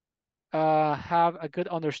have a good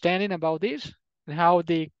understanding about this and how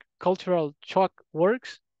the cultural shock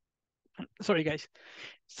works. Sorry, guys.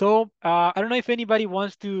 So I don't know if anybody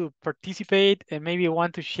wants to participate and maybe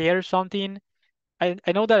want to share something. I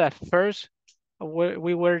know that at first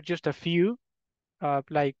we were just a few,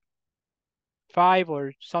 like 5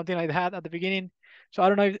 or something like that at the beginning. So I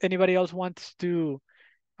don't know if anybody else wants to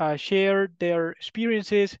share their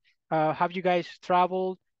experiences. Have you guys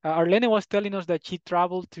traveled? Arlene was telling us that she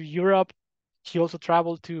traveled to Europe. She also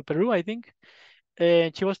traveled to Peru, I think.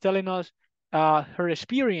 And she was telling us her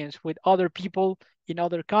experience with other people in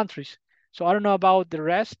other countries. So I don't know about the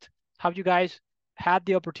rest. Have you guys had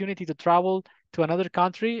the opportunity to travel to another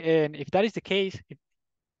country? And if that is the case,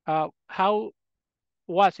 how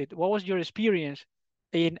was it? What was your experience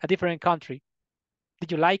in a different country?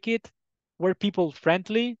 Did you like it? Were people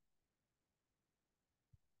friendly?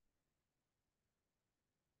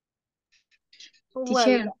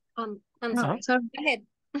 Teacher. Well, I'm sorry. Sorry. Go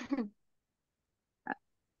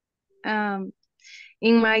ahead.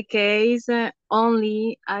 In my case,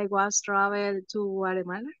 only I was traveled to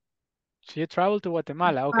Guatemala. So you traveled to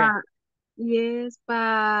Guatemala, okay. Yes,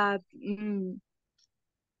 but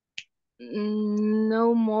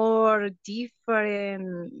no more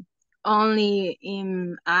different, only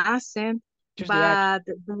in accent. Just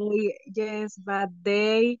but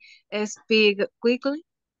they speak quickly.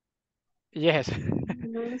 Yes.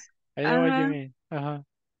 Yes. I know what you mean.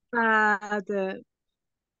 But the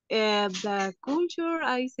culture,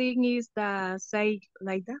 I think, is the same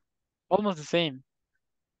like that. Almost the same.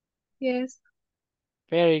 Yes.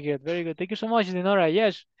 Very good, very good. Thank you so much, Dinora.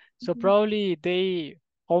 Yes. So probably they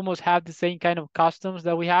almost have the same kind of customs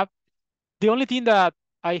that we have. The only thing that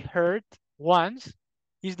I heard once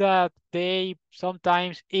is that they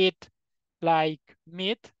sometimes eat like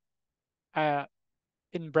meat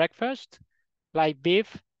in breakfast, like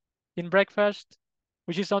beef in breakfast,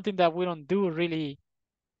 which is something that we don't do really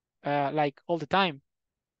like all the time.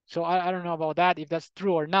 So I don't know about that, if that's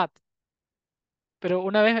true or not. Pero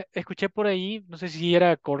una vez escuché por ahí, no sé si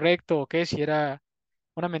era correcto o qué, si era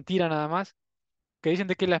una mentira nada más, que dicen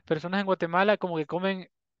de que las personas en Guatemala como que comen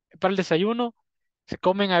para el desayuno, se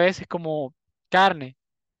comen a veces como carne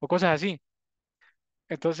o cosas así.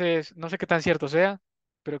 Entonces, no sé qué tan cierto sea,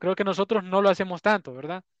 pero creo que nosotros no lo hacemos tanto,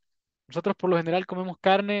 ¿verdad? Nosotros por lo general comemos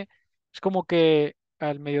carne, es como que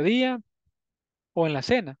al mediodía o en la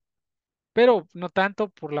cena, pero no tanto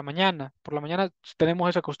por la mañana. Por la mañana tenemos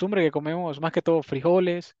esa costumbre que comemos más que todo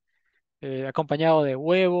frijoles, acompañado de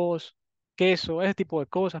huevos, queso, ese tipo de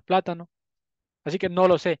cosas, plátano. Así que no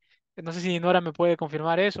lo sé. No sé si Nora me puede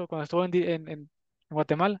confirmar eso cuando estuvo en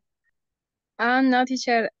Guatemala. No,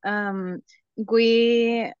 teacher.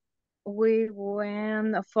 We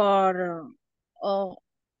went for uh,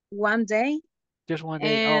 1 day, Just one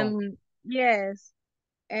day. Oh, and yes,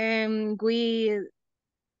 and we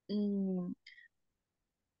mm,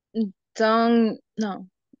 don't no,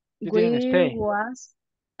 you didn't we stay. was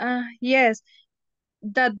yes,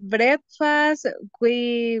 that breakfast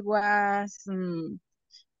we was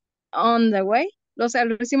on the way. O sea,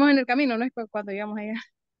 lo hicimos en el camino, no es cuando íbamos allá.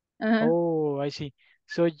 Ajá. Oh, I see.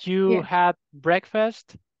 So you Yeah. had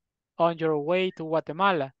breakfast on your way to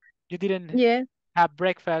Guatemala. You didn't Yeah. have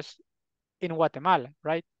breakfast in Guatemala,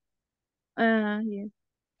 right? Yeah.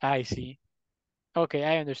 I see. Okay,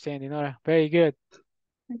 I understand, Nora. Very good.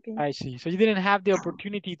 Okay. I see. So you didn't have the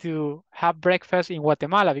opportunity to have breakfast in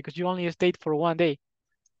Guatemala because you only stayed for 1 day.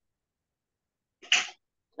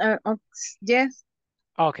 Oh, yes.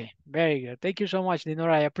 Okay, very good. Thank you so much,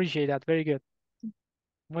 Dinora. I appreciate that. Very good.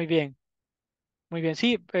 Muy bien. Muy bien.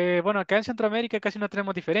 Sí, bueno, acá en Centroamérica casi no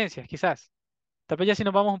tenemos diferencias, quizás. Tal vez ya si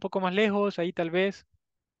nos vamos un poco más lejos, ahí tal vez.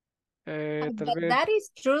 Tal vez. That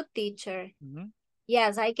is true, teacher. Ujú,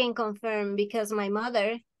 Yes, I can confirm because my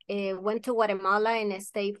mother went to Guatemala and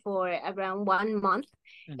stayed for around 1 month.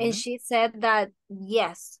 And ujú. she said that,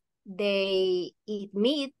 yes, they eat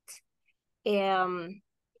meat in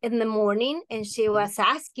the morning. And she was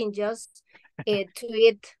asking just to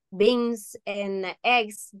eat beans and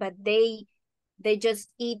eggs, but they just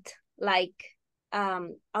eat like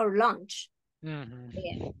our lunch.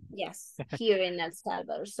 Mhm. Yes, here in El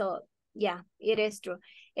Salvador. So yeah, it is true.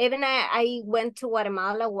 Even I went to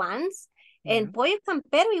Guatemala once, and Pollo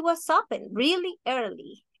Campero, it was open really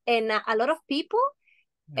early. And a lot of people,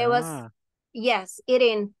 it was, Ah, yes,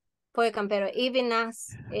 eating Pollo Campero. Even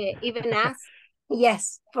us,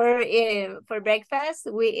 yes, for breakfast,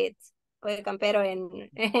 we eat Pollo Campero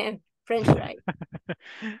and French fries.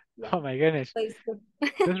 Yeah, oh my goodness. so it's good.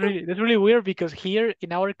 That's really weird because here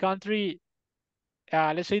in our country,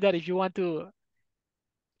 let's say that if you want to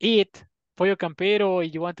eat pollo campero,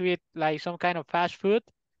 you want to eat like some kind of fast food,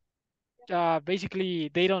 basically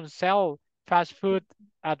they don't sell fast food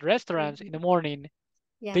at restaurants in the morning.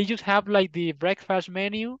 Yeah. They just have like the breakfast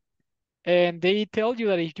menu, and they tell you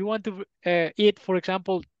that if you want to eat, for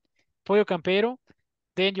example, pollo campero,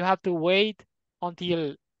 then you have to wait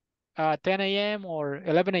until 10 a.m. or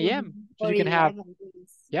 11 a.m. so Or you can have, 11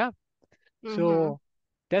 days. yeah. So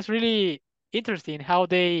that's really interesting how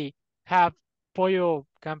they have pollo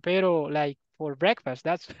campero like for breakfast.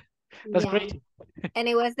 That's Yeah. crazy. And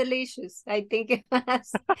it was delicious. I think it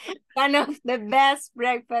was one of the best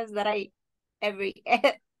breakfasts that I ever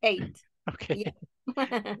ate. Okay.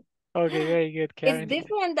 Yeah. Okay, very good, It's Karen.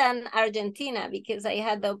 different than Argentina because I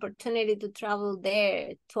had the opportunity to travel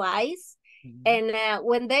there twice. And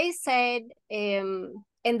when they said, and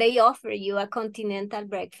they offer you a continental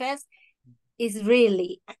breakfast, it's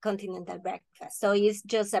really a continental breakfast. So it's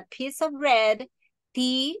just a piece of bread,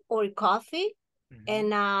 tea or coffee, and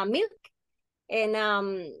milk, and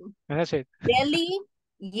And that's it. jelly,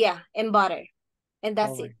 yeah, and butter, and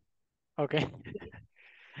that's Oh it. my. Okay.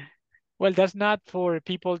 Well, that's not for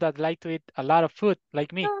people that like to eat a lot of food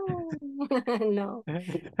like me. No, no.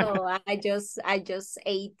 So I just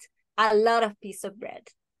ate a lot of piece of bread.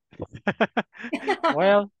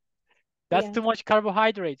 Well, that's Yeah. too much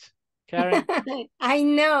carbohydrates, Karen. I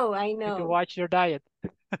know, I You need to know. watch your diet.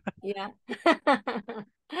 Yeah.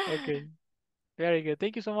 Okay. Very good.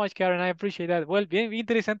 Thank you so much, Karen. I appreciate that. Well, bien, bien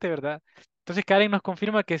interesante, ¿verdad? Entonces, Karen nos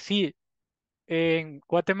confirma que sí, en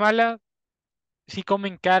Guatemala sí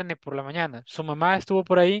comen carne por la mañana. Su mamá estuvo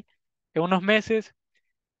por ahí en unos meses.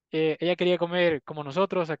 Ella quería comer como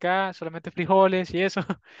nosotros acá, solamente frijoles y eso,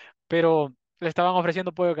 pero le estaban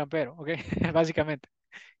ofreciendo pollo campero, ¿ok? Básicamente.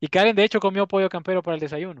 Y Karen, de hecho, comió pollo campero para el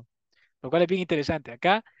desayuno, lo cual es bien interesante.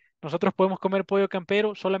 Acá nosotros podemos comer pollo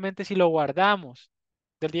campero solamente si lo guardamos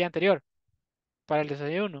del día anterior para el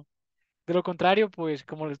desayuno. De lo contrario, pues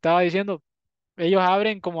como le estaba diciendo, ellos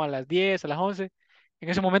abren como a las 10, a las 11. En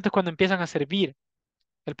ese momento es cuando empiezan a servir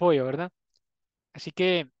el pollo, ¿verdad? Así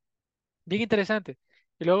que bien interesante.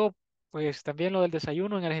 Y luego, pues también lo del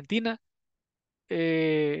desayuno en Argentina.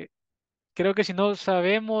 eh, Creo que si no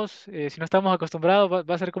sabemos, si no estamos acostumbrados,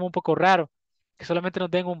 va a ser como un poco raro que solamente nos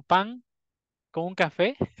den un pan con un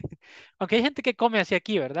café. Aunque hay gente que come así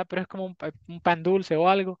aquí, ¿verdad? Pero es como un pan dulce o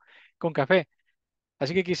algo con café.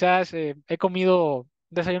 Así que quizás he comido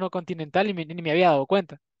desayuno continental y ni me había dado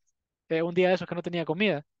cuenta. Un día de esos que no tenía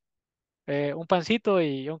comida. Un pancito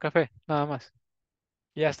y un café, nada más.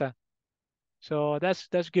 Y ya está. So that's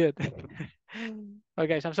good.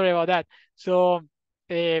 Okay, so I'm sorry about that. So,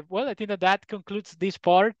 well, I think that that concludes this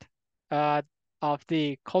part uh, of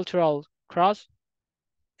the cultural cross.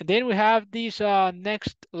 And then we have this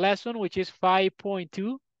next lesson, which is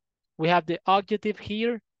 5.2. We have the adjective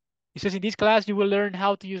here. It says in this class, you will learn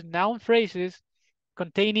how to use noun phrases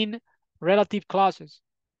containing relative clauses.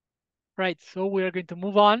 Right, so we are going to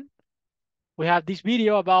move on. We have this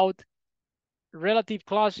video about relative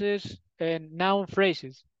clauses and noun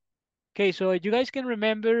phrases. Okay, so you guys can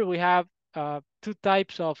remember we have two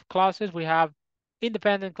types of clauses. We have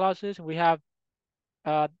independent clauses. We have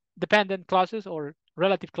uh, dependent clauses or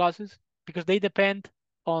relative clauses because they depend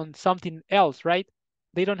on something else, right?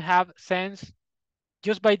 They don't have sense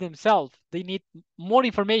just by themselves. They need more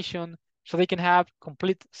information so they can have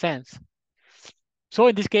complete sense. So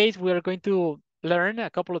in this case, we are going to learn a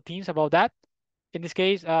couple of things about that. In this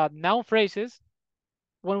case, noun phrases.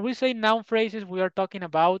 When we say noun phrases, we are talking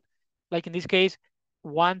about, like in this case,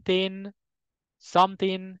 one thing,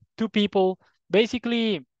 something, two people.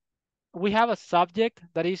 Basically, we have a subject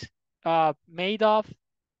that is made of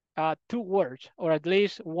two words or at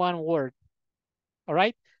least one word. All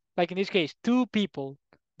right. Like in this case, two people.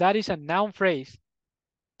 That is a noun phrase.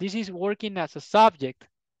 This is working as a subject,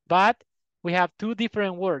 but we have two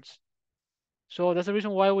different words. So that's the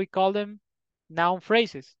reason why we call them noun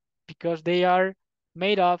phrases because they are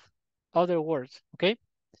made of other words. Okay.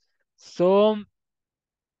 So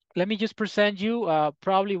let me just present you.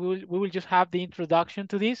 Probably we will just have the introduction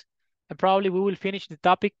to this, and probably we will finish the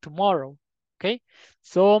topic tomorrow. Okay,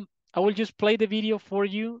 so I will just play the video for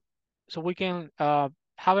you, so we can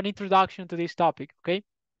have an introduction to this topic. Okay.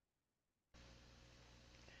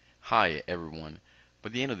 Hi everyone. By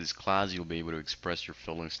the end of this class, you'll be able to express your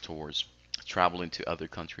feelings towards traveling to other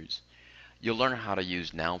countries. You'll learn how to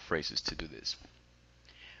use noun phrases to do this.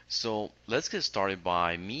 So let's get started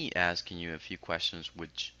by me asking you a few questions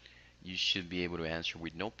which you should be able to answer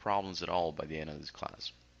with no problems at all by the end of this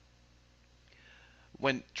class.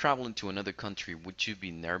 When traveling to another country, would you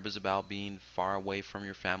be nervous about being far away from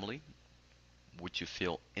your family? Would you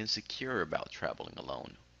feel insecure about traveling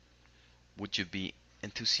alone? Would you be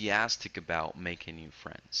enthusiastic about making new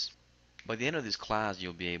friends? By the end of this class,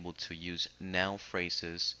 you'll be able to use noun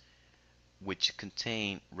phrases which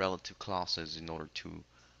contain relative clauses in order to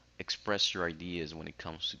express your ideas when it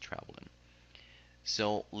comes to traveling.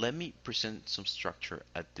 So let me present some structure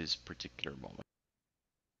at this particular moment.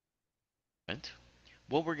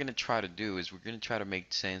 What we're going to try to do is we're going to try to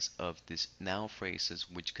make sense of these noun phrases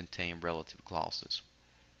which contain relative clauses.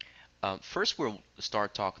 First, we'll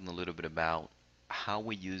start talking a little bit about how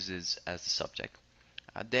we use this as the subject.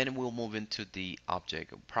 Then we'll move into the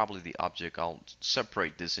object. Probably the object, I'll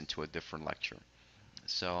separate this into a different lecture.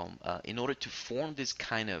 So in order to form this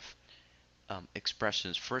kind of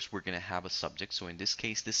expressions, first we're going to have a subject. So in this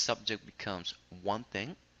case, this subject becomes one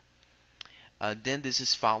thing. Then this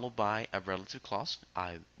is followed by a relative clause,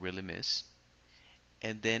 I really miss.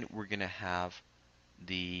 And then we're going to have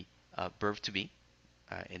the verb to be.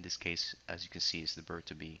 In this case, as you can see, is the verb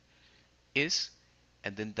to be is.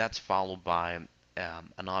 And then that's followed by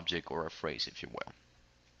an object or a phrase, if you will.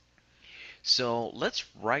 So let's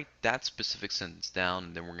write that specific sentence down,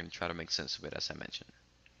 and then we're going to try to make sense of it, as I mentioned.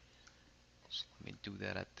 So let me do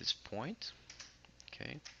that at this point.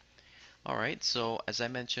 Okay. All right. So as I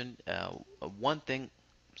mentioned, one thing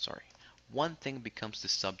becomes the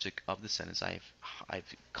subject of the sentence.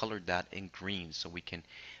 I've colored that in green so we can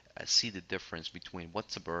see the difference between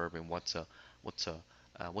what's a verb and what's a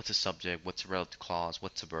subject, what's a relative clause,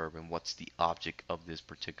 what's a verb, and what's the object of this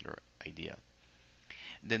particular idea.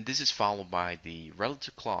 Then this is followed by the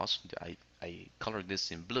relative clause. I colored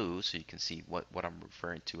this in blue so you can see what I'm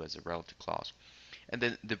referring to as a relative clause. And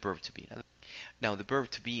then the verb to be. Now the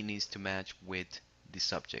verb to be needs to match with the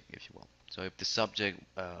subject, if you will. So if the subject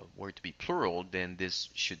were to be plural, then this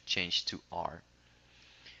should change to are.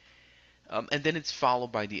 And then it's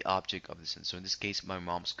followed by the object of the sentence. So in this case, my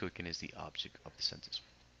mom's cooking is the object of the sentence.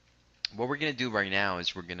 What we're going to do right now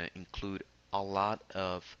is we're going to include a lot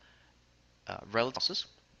of relative clauses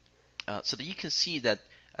so that you can see that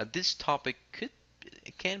this topic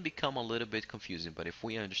can become a little bit confusing, but if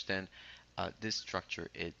we understand this structure,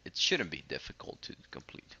 it shouldn't be difficult to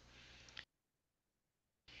complete.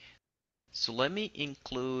 So let me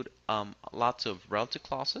include lots of relative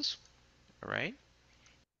clauses, all right?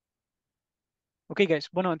 Okay, guys.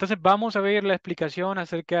 Bueno, entonces vamos a ver la explicación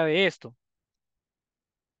acerca de esto.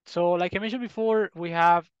 So, like I mentioned before, we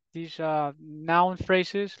have these noun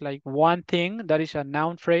phrases, like one thing, that is a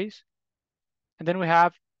noun phrase. And then we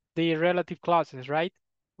have the relative clauses, right?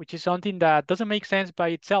 Which is something that doesn't make sense by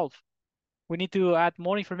itself. We need to add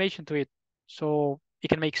more information to it so it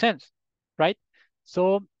can make sense, right?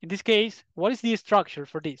 So in this case, what is the structure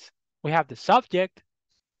for this? We have the subject,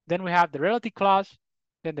 then we have the relative clause,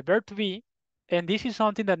 then the verb to be, and this is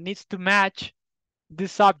something that needs to match the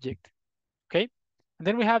subject, okay? And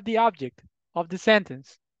then we have the object of the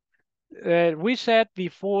sentence. We said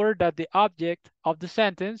before that the object of the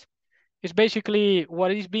sentence is basically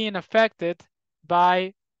what is being affected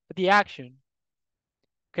by the action,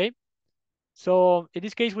 okay? So in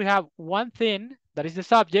this case, we have one thing that is the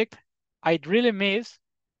subject. I'd really miss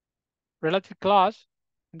relative clause.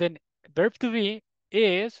 And then verb to be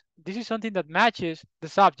is, this is something that matches the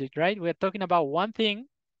subject, right? We're talking about one thing.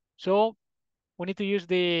 So we need to use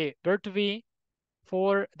the verb to be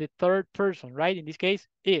for the third person, right? In this case,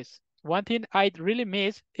 is. One thing I'd really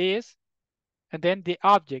miss is, and then the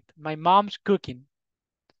object, my mom's cooking.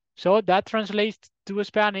 So that translates to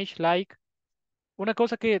Spanish like, una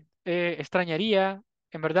cosa que extrañaría,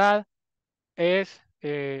 en verdad, es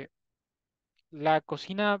la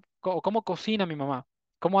cocina, o cómo cocina mi mamá,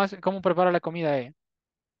 cómo prepara la comida ella.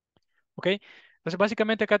 ¿Ok? Entonces,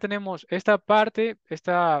 básicamente acá tenemos esta parte,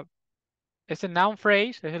 este noun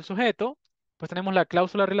phrase es el sujeto, pues tenemos la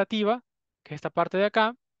cláusula relativa, que es esta parte de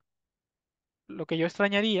acá, lo que yo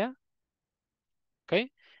extrañaría, ¿ok?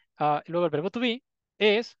 Luego el verbo to be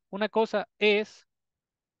es, una cosa es,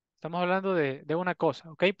 estamos hablando de una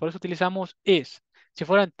cosa, ¿ok? Por eso utilizamos is. Si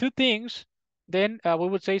fueran two things, then we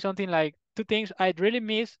would say something like, two things I'd really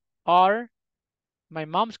miss are my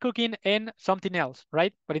mom's cooking and something else,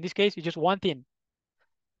 right? But in this case, it's just one thing.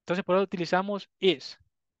 Entonces, por eso utilizamos is.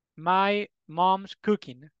 My mom's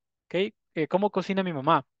cooking, ¿ok? ¿Cómo cocina mi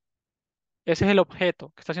mamá? Ese es el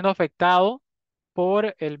objeto que está siendo afectado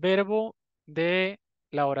por el verbo de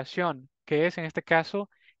la oración, que es en este caso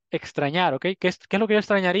extrañar, ¿ok? ¿Qué es lo que yo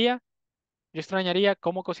extrañaría? Yo extrañaría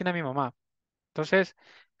cómo cocina mi mamá. Entonces,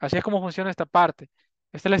 así es como funciona esta parte.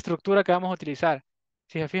 Esta es la estructura que vamos a utilizar.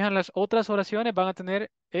 Si se fijan, las otras oraciones van a tener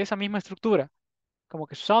esa misma estructura, como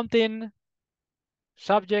que something,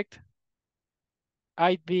 subject,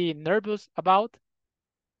 I'd be nervous about.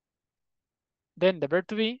 Then the verb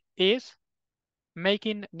to be is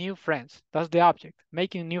making new friends. That's the object,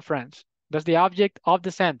 making new friends. That's the object of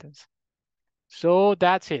the sentence. So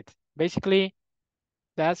that's it. Basically,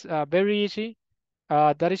 that's very easy.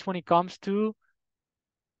 That is when it comes to,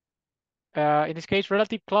 in this case,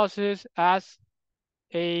 relative clauses as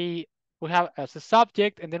we have as a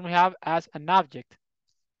subject, and then we have as an object.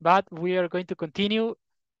 But we are going to continue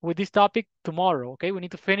with this topic tomorrow, okay? We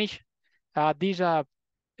need to finish these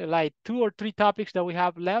like 2 or 3 topics that we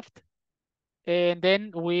have left, and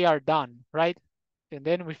then we are done, right? And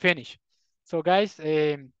then we finish. So guys,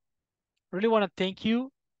 really want to thank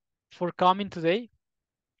you for coming today.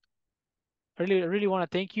 Really want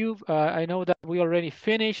to thank you. I know that we already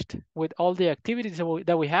finished with all the activities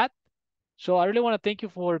that we had. So I really want to thank you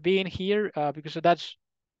for being here because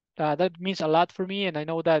that means a lot for me. And I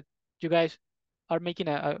know that you guys are making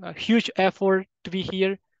a huge effort to be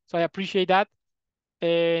here. So I appreciate that.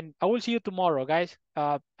 And I will see you tomorrow, guys.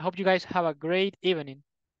 I hope you guys have a great evening.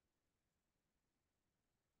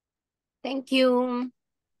 Thank you.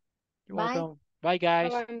 You're Bye. welcome. Bye,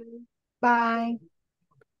 guys. Bye.